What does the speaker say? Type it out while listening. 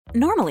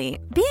Normally,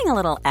 being a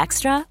little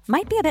extra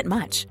might be a bit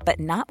much, but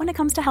not when it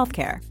comes to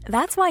healthcare.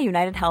 That's why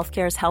United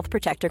Healthcare's Health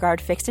Protector Guard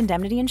fixed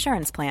indemnity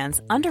insurance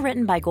plans,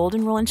 underwritten by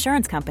Golden Rule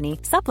Insurance Company,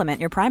 supplement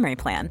your primary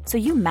plan so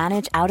you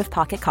manage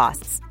out-of-pocket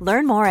costs.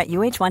 Learn more at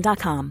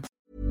uh1.com.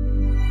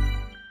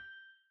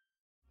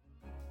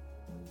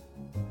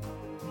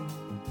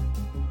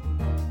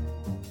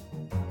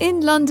 In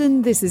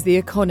London, this is The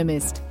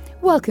Economist.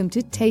 Welcome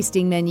to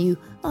Tasting Menu,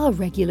 our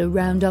regular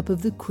roundup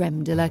of the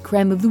creme de la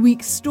creme of the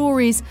week's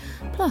stories,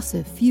 plus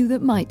a few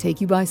that might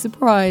take you by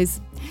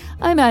surprise.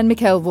 I'm Anne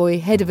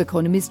McElvoy, head of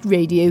Economist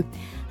Radio.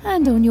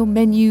 And on your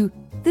menu,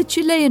 the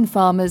Chilean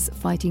farmers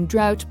fighting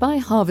drought by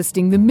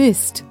harvesting the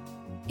mist.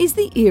 Is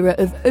the era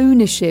of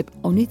ownership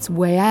on its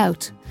way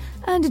out?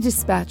 And a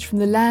dispatch from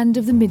the land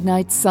of the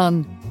midnight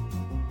sun.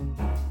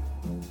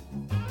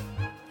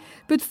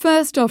 But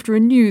first, after a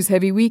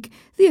news-heavy week,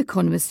 The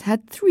Economist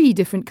had 3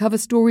 different cover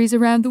stories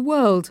around the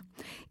world.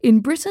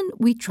 In Britain,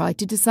 we tried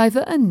to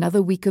decipher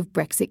another week of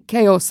Brexit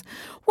chaos,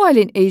 while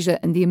in Asia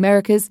and the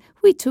Americas,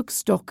 we took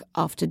stock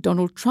after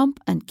Donald Trump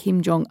and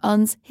Kim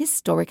Jong-un's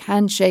historic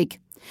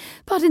handshake.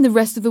 But in the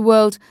rest of the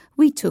world,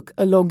 we took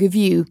a longer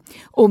view.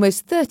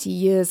 Almost 30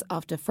 years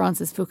after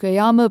Francis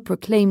Fukuyama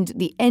proclaimed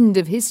the end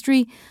of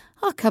history,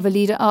 our cover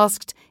leader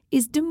asked,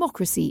 is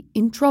democracy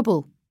in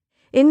trouble?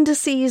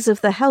 Indices of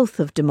the health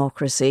of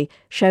democracy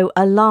show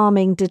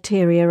alarming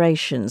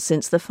deterioration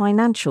since the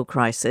financial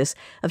crisis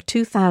of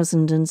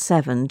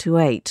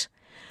 2007-08.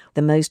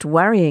 The most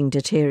worrying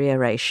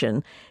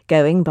deterioration,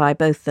 going by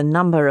both the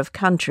number of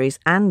countries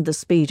and the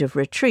speed of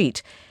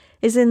retreat,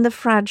 is in the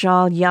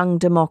fragile young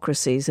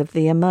democracies of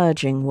the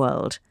emerging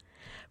world.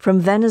 From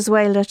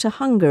Venezuela to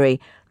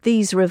Hungary,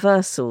 these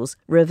reversals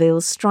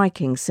reveal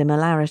striking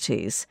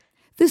similarities.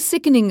 The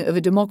sickening of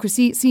a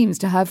democracy seems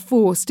to have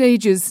 4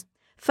 stages.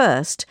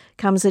 First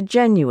comes a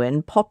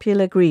genuine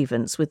popular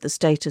grievance with the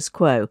status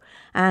quo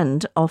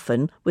and,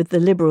 often, with the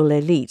liberal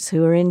elites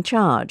who are in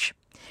charge.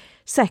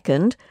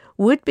 Second,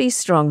 would-be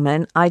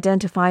strongmen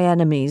identify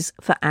enemies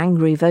for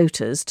angry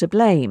voters to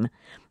blame.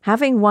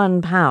 Having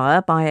won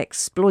power by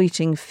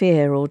exploiting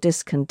fear or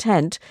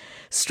discontent,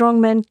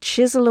 strongmen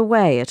chisel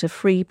away at a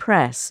free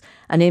press,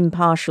 an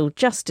impartial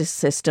justice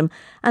system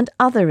and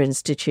other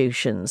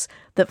institutions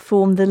that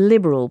form the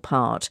liberal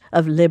part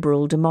of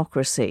liberal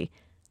democracy.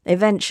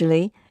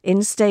 Eventually,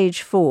 in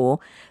stage 4,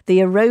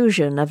 the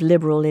erosion of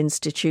liberal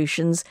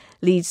institutions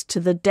leads to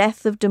the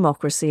death of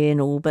democracy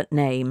in all but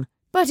name.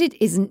 But it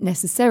isn't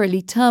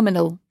necessarily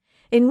terminal.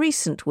 In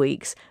recent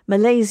weeks,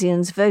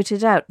 Malaysians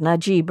voted out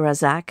Najib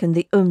Razak and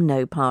the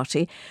UMNO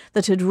party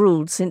that had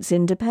ruled since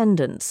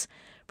independence.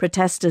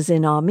 Protesters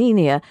in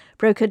Armenia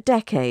broke a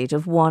decade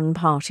of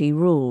one-party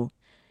rule.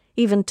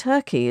 Even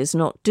Turkey is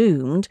not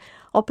doomed.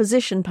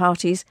 Opposition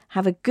parties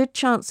have a good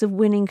chance of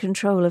winning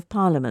control of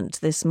parliament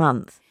this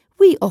month.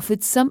 We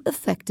offered some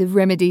effective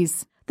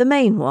remedies. The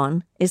main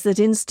one is that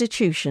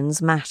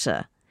institutions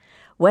matter.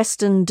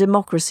 Western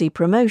democracy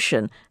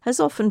promotion has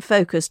often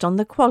focused on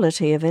the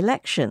quality of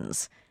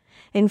elections.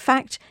 In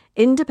fact,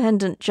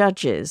 independent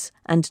judges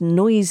and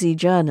noisy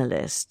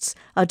journalists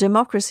are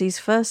democracy's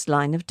first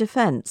line of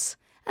defence.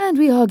 And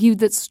we argued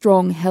that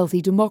strong,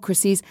 healthy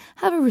democracies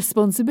have a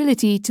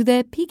responsibility to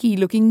their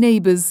peaky-looking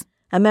neighbours.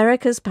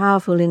 America's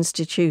powerful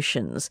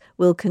institutions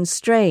will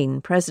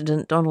constrain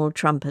President Donald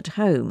Trump at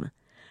home,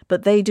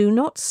 but they do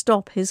not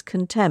stop his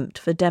contempt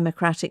for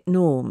democratic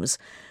norms,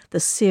 the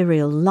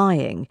serial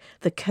lying,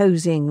 the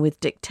cozying with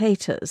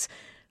dictators,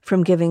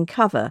 from giving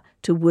cover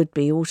to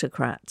would-be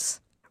autocrats.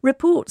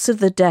 Reports of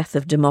the death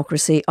of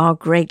democracy are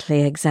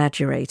greatly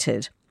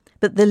exaggerated,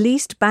 but the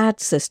least bad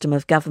system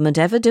of government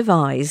ever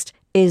devised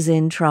is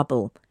in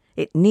trouble.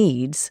 It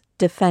needs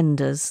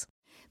defenders.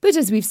 But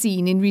as we've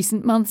seen in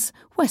recent months,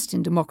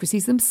 Western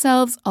democracies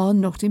themselves are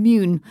not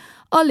immune.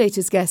 Our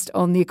latest guest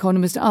on The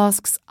Economist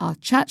Asks, our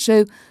chat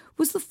show,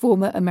 was the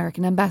former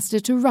American ambassador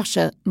to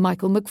Russia,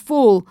 Michael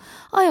McFaul.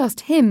 I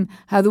asked him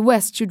how the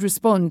West should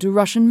respond to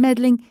Russian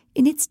meddling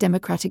in its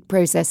democratic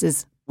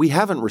processes. We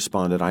haven't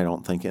responded, I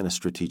don't think, in a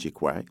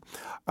strategic way.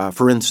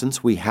 For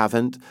instance, we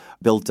haven't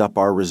built up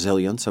our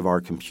resilience of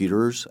our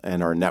computers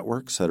and our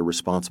networks that are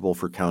responsible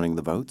for counting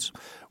the votes.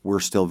 We're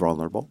still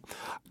vulnerable.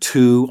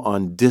 2,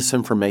 on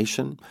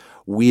disinformation,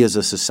 we as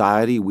a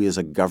society, we as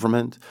a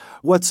government,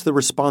 what's the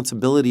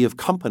responsibility of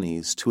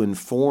companies to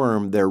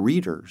inform their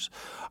readers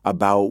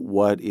about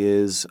what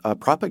is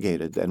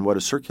propagated and what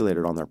is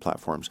circulated on their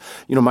platforms?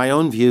 You know, my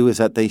own view is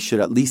that they should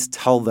at least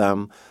tell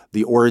them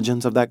the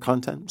origins of that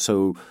content,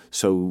 so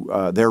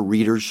their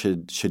readers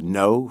should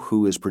know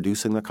who is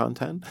producing the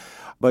content.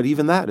 But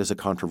even that is a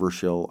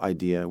controversial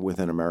idea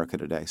within America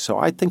today. So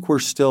I think we're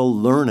still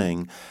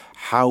learning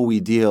how we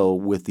deal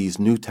with these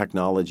new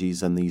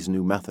technologies and these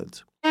new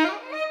methods.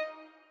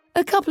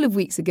 A couple of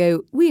weeks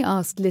ago, we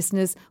asked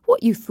listeners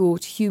what you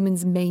thought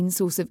humans' main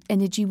source of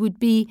energy would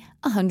be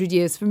 100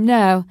 years from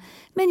now.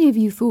 Many of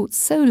you thought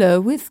solar,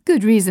 with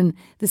good reason.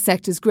 The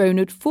sector's grown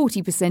at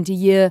 40% a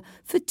year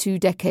for 2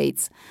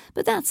 decades.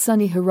 But that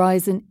sunny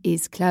horizon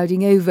is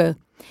clouding over.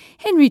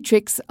 Henry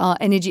Tricks, our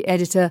energy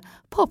editor,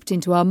 popped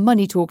into our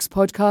Money Talks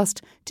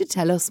podcast to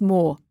tell us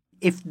more.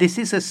 If this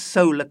is a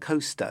solar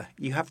coaster,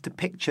 you have to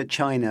picture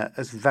China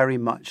as very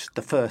much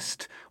the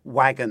first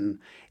wagon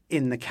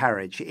in the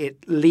carriage.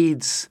 It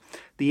leads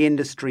the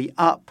industry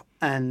up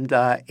and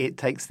it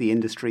takes the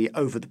industry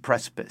over the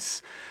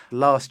precipice.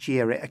 Last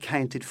year, it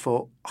accounted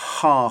for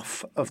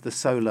half of the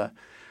solar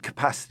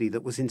capacity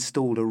that was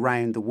installed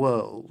around the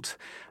world.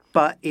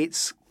 But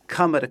it's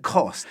come at a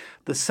cost.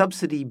 The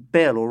subsidy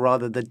bill, or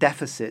rather the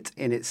deficit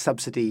in its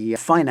subsidy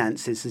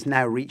finances, has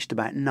now reached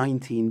about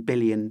 $19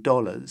 billion.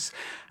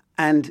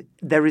 And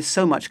there is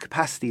so much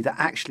capacity that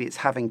actually it's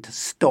having to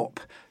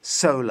stop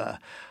solar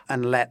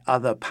and let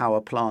other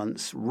power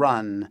plants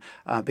run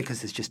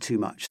because there's just too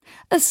much.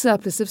 A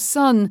surplus of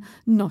sun,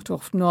 not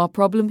often our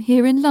problem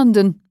here in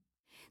London.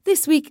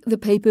 This week, the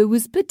paper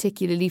was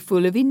particularly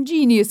full of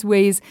ingenious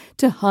ways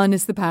to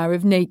harness the power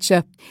of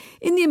nature.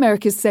 In the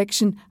Americas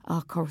section,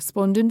 our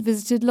correspondent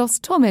visited Los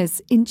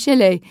Tomes in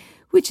Chile,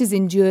 which has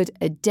endured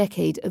a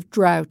decade of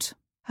drought.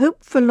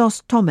 Hope for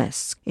Los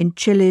Tomes in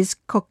Chile's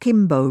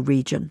Coquimbo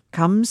region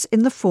comes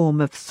in the form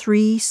of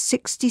 3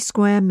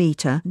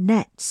 60-square-metre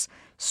nets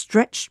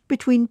stretched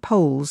between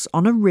poles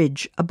on a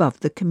ridge above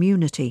the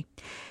community.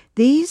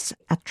 These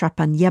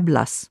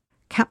atrapanieblas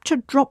capture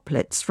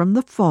droplets from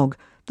the fog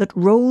that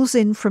rolls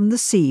in from the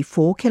sea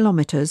 4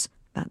 kilometres,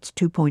 that's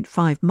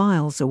 2.5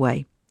 miles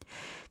away.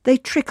 They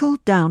trickle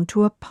down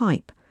to a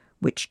pipe,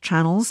 which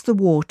channels the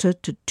water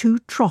to 2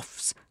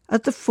 troughs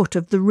at the foot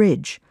of the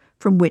ridge,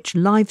 from which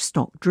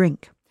livestock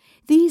drink.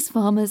 These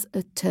farmers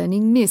are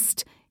turning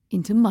mist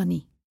into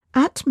money.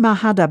 At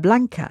Majada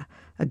Blanca,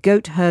 a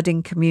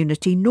goat-herding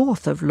community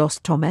north of Los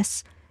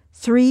Tomes,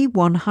 3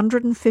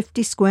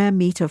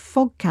 150-square-metre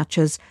fog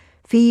catchers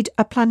feed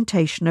a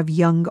plantation of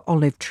young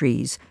olive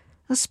trees,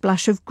 a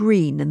splash of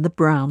green in the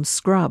brown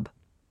scrub.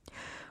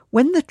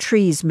 When the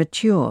trees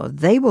mature,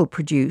 they will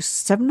produce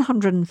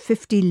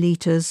 750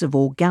 litres of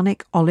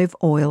organic olive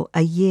oil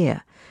a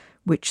year,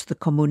 which the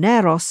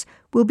comuneros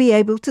will be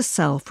able to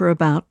sell for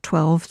about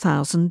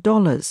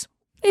 $12,000.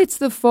 It's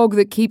the fog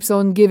that keeps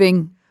on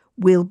giving.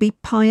 We'll be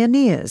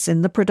pioneers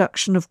in the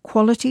production of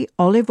quality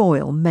olive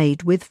oil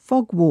made with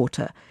fog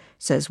water,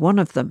 says one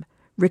of them,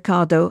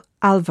 Ricardo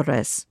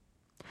Alvarez.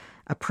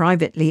 A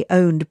privately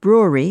owned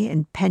brewery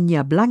in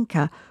Peña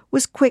Blanca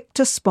was quick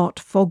to spot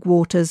fog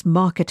water's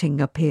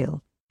marketing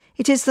appeal.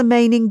 It is the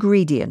main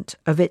ingredient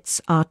of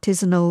its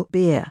artisanal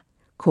beer,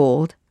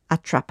 called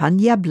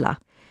Atrapaniebla.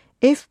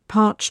 If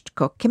parched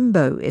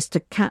Coquimbo is to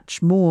catch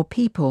more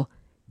people,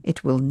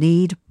 it will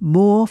need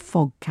more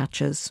fog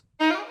catchers.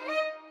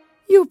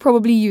 You're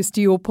probably used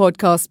to your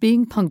podcast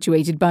being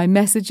punctuated by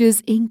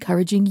messages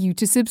encouraging you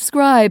to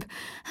subscribe.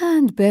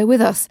 And bear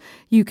with us,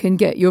 you can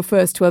get your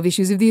first 12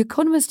 issues of The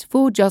Economist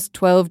for just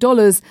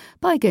 $12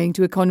 by going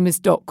to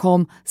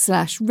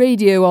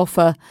economist.com/radio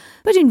offer.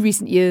 But in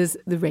recent years,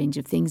 the range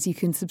of things you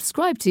can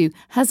subscribe to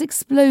has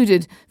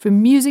exploded,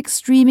 from music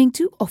streaming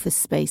to office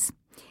space.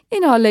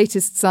 In our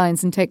latest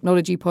science and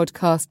technology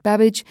podcast,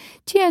 Babbage,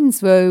 Tien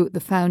Svo, the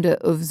founder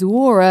of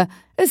Zuora,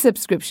 a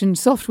subscription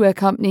software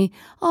company,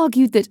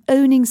 argued that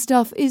owning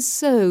stuff is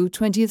so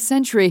 20th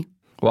century.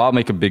 Well, I'll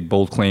make a big,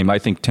 bold claim. I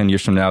think 10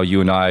 years from now,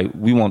 you and I,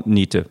 we won't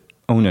need to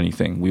own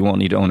anything. We won't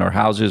need to own our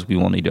houses. We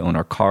won't need to own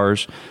our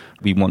cars.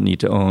 We won't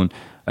need to own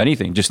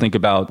anything. Just think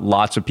about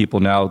lots of people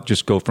now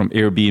just go from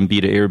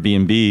Airbnb to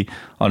Airbnb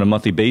on a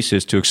monthly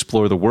basis to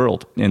explore the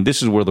world. And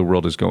this is where the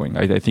world is going.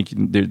 I think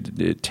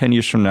 10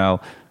 years from now,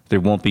 there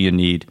won't be a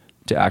need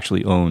to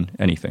actually own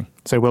anything.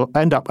 So we'll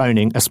end up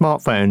owning a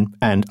smartphone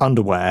and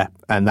underwear,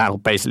 and that'll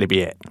basically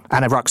be it.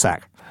 And a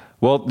rucksack.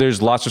 Well,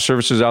 there's lots of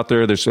services out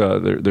there. There's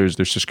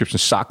subscription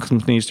sock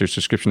companies. There's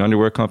subscription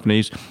underwear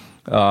companies.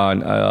 Oh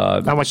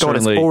my God,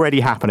 it's already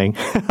happening.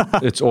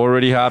 It's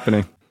already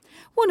happening.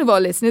 One of our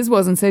listeners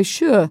wasn't so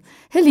sure.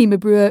 Halima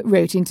Brewer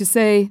wrote in to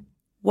say,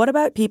 what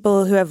about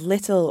people who have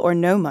little or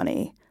no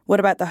money?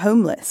 What about the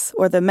homeless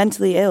or the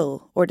mentally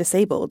ill or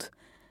disabled?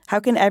 How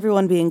can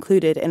everyone be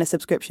included in a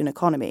subscription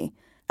economy?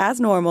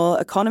 As normal,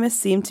 economists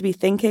seem to be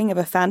thinking of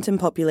a phantom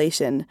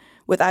population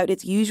without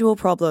its usual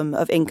problem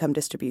of income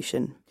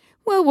distribution.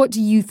 Well, what do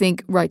you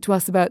think? Write to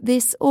us about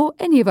this or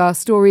any of our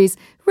stories.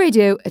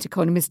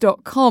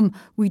 radio@economist.com.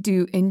 We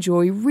do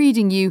enjoy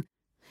reading you.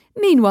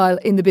 Meanwhile,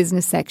 in the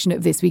business section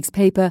of this week's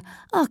paper,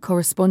 our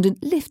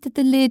correspondent lifted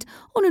the lid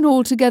on an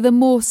altogether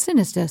more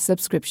sinister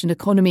subscription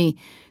economy,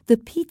 the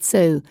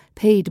pizzo,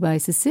 paid by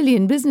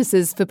Sicilian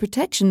businesses for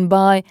protection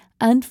by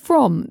and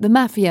from the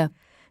mafia.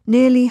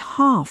 Nearly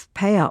half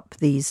pay up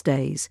these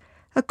days,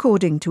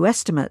 according to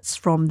estimates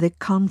from the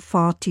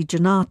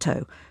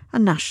Confartigianato, a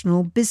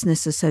national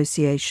business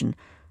association,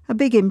 a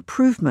big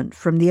improvement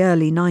from the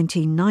early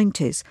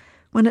 1990s,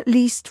 when at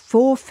least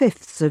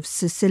 4/5 of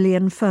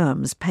Sicilian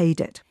firms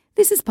paid it.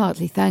 This is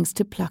partly thanks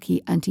to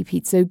plucky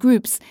anti-pizzo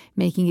groups,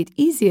 making it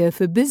easier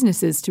for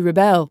businesses to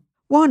rebel.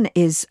 One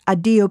is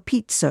Addio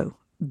Pizzo,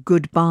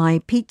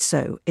 Goodbye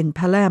Pizzo in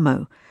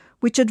Palermo,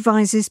 which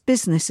advises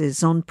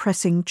businesses on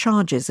pressing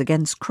charges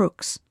against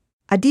crooks.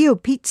 Addio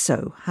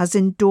Pizzo has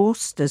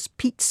endorsed as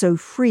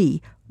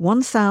pizzo-free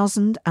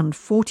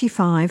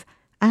 1,045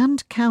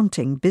 and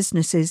counting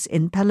businesses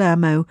in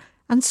Palermo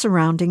and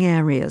surrounding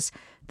areas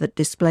that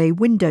display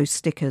window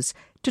stickers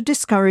to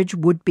discourage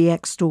would-be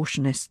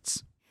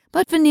extortionists.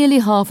 But for nearly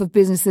half of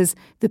businesses,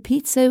 the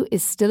pizzo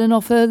is still an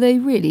offer they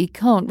really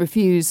can't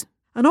refuse.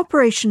 An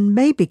operation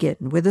may begin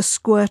with a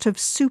squirt of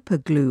super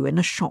glue in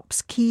a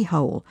shop's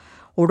keyhole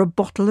or a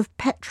bottle of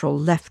petrol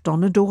left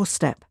on a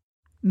doorstep.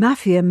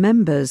 Mafia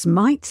members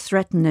might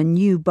threaten a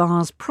new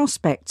bar's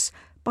prospects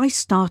by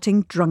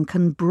starting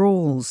drunken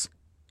brawls.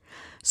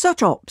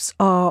 Such ops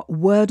are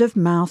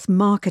word-of-mouth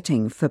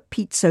marketing for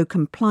pizzo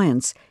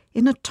compliance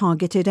in a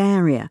targeted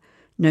area,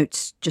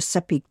 notes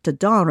Giuseppe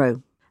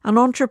Todaro, an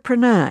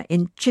entrepreneur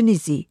in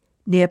Cinisi,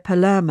 near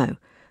Palermo,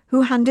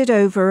 who handed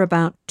over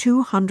about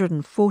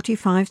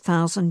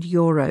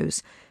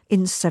 €245,000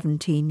 in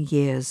 17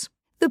 years.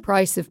 The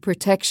price of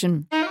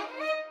protection.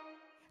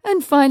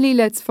 And finally,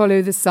 let's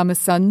follow the summer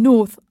sun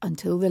north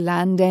until the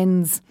land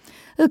ends.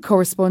 A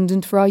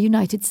correspondent for our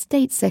United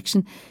States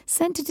section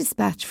sent a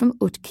dispatch from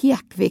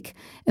Utqiagvik,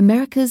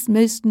 America's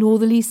most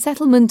northerly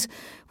settlement,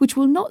 which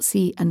will not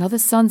see another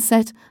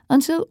sunset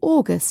until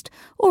August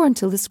or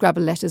until the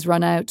Scrabble letters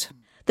run out.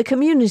 The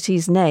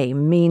community's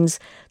name means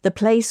the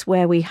place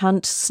where we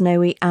hunt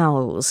snowy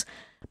owls,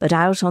 but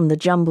out on the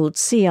jumbled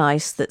sea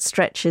ice that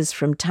stretches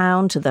from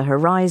town to the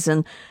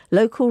horizon,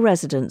 local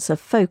residents are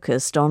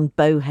focused on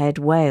bowhead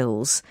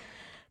whales.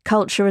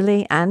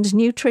 Culturally and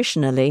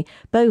nutritionally,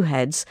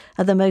 bowheads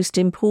are the most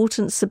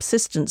important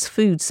subsistence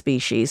food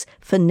species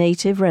for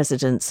native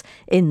residents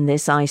in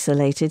this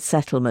isolated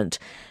settlement,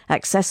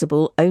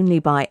 accessible only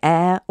by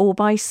air or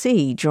by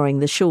sea during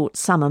the short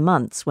summer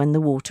months when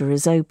the water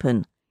is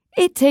open.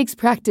 It takes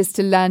practice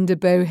to land a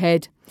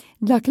bowhead.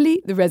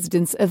 Luckily, the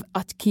residents of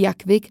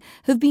Utqiagvik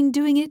have been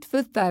doing it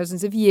for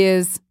thousands of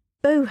years.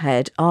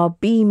 Bowhead are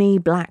beamy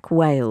black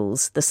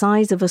whales, the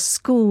size of a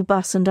school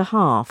bus and a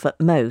half at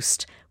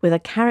most, with a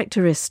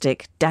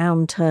characteristic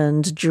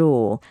downturned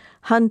jaw.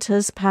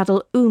 Hunters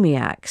paddle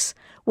umiaks,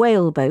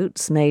 whale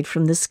boats made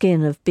from the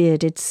skin of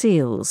bearded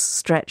seals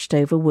stretched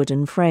over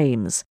wooden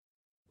frames.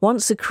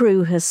 Once a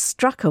crew has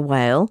struck a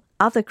whale,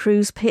 other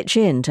crews pitch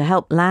in to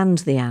help land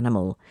the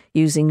animal,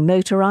 using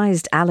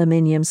motorised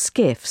aluminium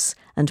skiffs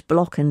and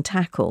block and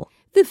tackle.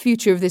 The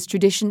future of this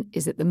tradition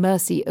is at the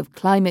mercy of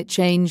climate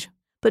change.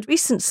 But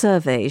recent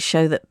surveys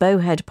show that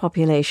bowhead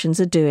populations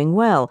are doing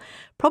well,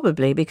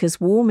 probably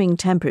because warming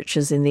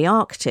temperatures in the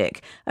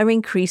Arctic are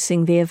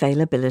increasing the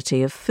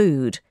availability of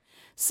food.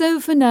 So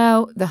for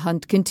now, the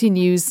hunt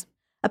continues.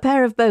 A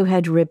pair of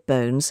bowhead rib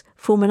bones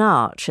form an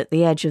arch at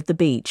the edge of the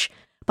beach.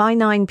 By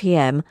 9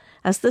 p.m,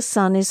 as the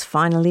sun is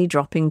finally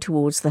dropping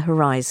towards the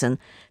horizon,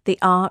 the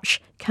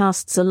arch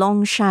casts a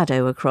long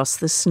shadow across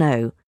the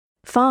snow.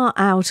 Far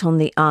out on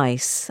the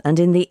ice and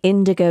in the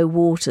indigo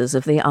waters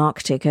of the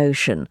Arctic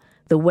Ocean,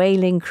 the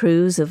whaling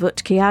crews of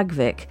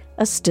Utqiagvik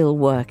are still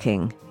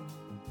working.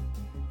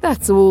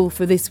 That's all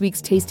for this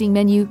week's tasting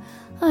menu.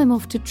 I'm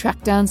off to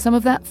track down some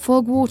of that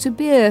Fogwater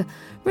beer.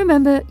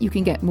 Remember, you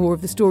can get more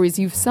of the stories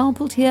you've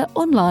sampled here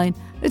online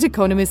at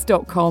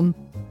economist.com.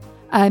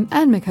 I'm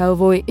Anne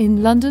McElvoy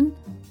in London.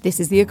 This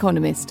is The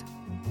Economist.